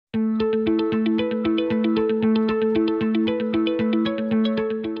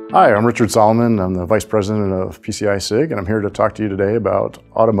Hi, I'm Richard Solomon. I'm the Vice President of PCI SIG, and I'm here to talk to you today about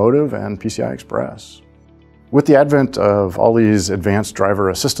Automotive and PCI Express. With the advent of all these advanced driver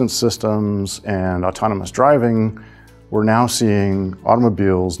assistance systems and autonomous driving, we're now seeing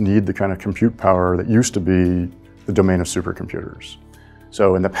automobiles need the kind of compute power that used to be the domain of supercomputers.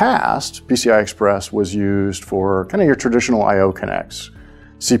 So in the past, PCI Express was used for kind of your traditional I/O connects,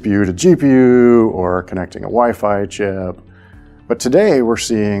 CPU to GPU or connecting a Wi-Fi chip. But today we're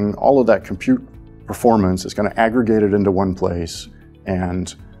seeing all of that compute performance is kind of aggregated into one place,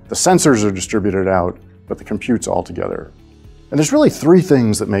 and the sensors are distributed out, but the compute's all together. And there's really three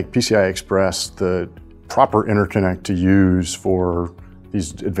things that make PCI Express the proper interconnect to use for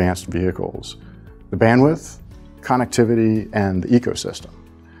these advanced vehicles: the bandwidth, connectivity, and the ecosystem.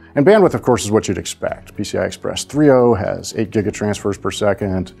 And bandwidth, of course, is what you'd expect. PCI Express 3.0 has 8 gigatransfers per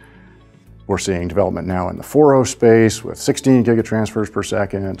second. We're seeing development now in the 4.0 space with 16 gigatransfers per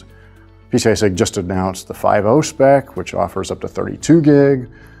second. PCI SIG just announced the 5.0 spec, which offers up to 32 gig.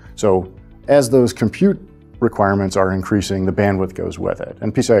 So as those compute requirements are increasing, the bandwidth goes with it,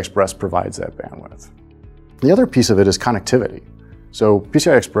 and PCI Express provides that bandwidth. The other piece of it is connectivity. So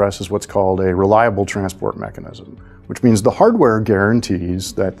PCI Express is what's called a reliable transport mechanism, which means the hardware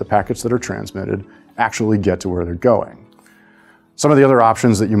guarantees that the packets that are transmitted actually get to where they're going. Some of the other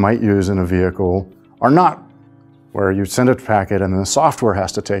options that you might use in a vehicle are not where you send a packet and then the software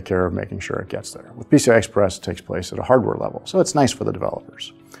has to take care of making sure it gets there. With PCI Express, it takes place at a hardware level, so it's nice for the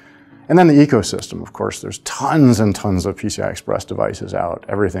developers. And then the ecosystem, of course, there's tons and tons of PCI Express devices out,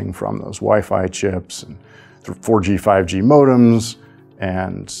 everything from those Wi-Fi chips and 4G, 5G modems,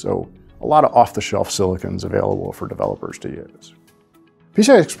 and so a lot of off-the-shelf silicons available for developers to use.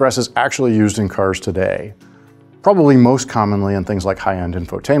 PCI Express is actually used in cars today, probably most commonly in things like high-end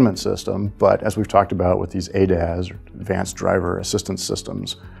infotainment system, but as we've talked about with these ADAS, or advanced driver assistance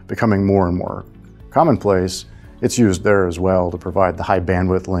systems, becoming more and more commonplace, it's used there as well to provide the high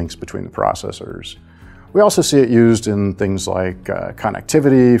bandwidth links between the processors. We also see it used in things like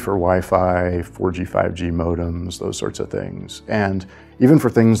connectivity for Wi-Fi, 4G, 5G modems, those sorts of things, and even for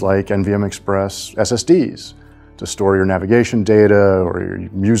things like NVMe Express SSDs, to store your navigation data or your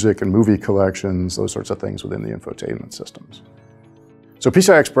music and movie collections, those sorts of things within the infotainment systems. So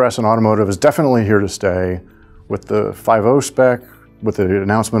PCI Express and Automotive is definitely here to stay. With the 5.0 spec, with the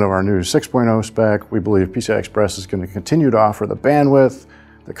announcement of our new 6.0 spec, we believe PCI Express is going to continue to offer the bandwidth,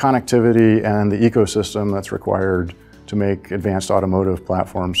 the connectivity, and the ecosystem that's required to make advanced automotive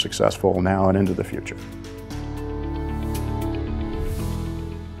platforms successful now and into the future.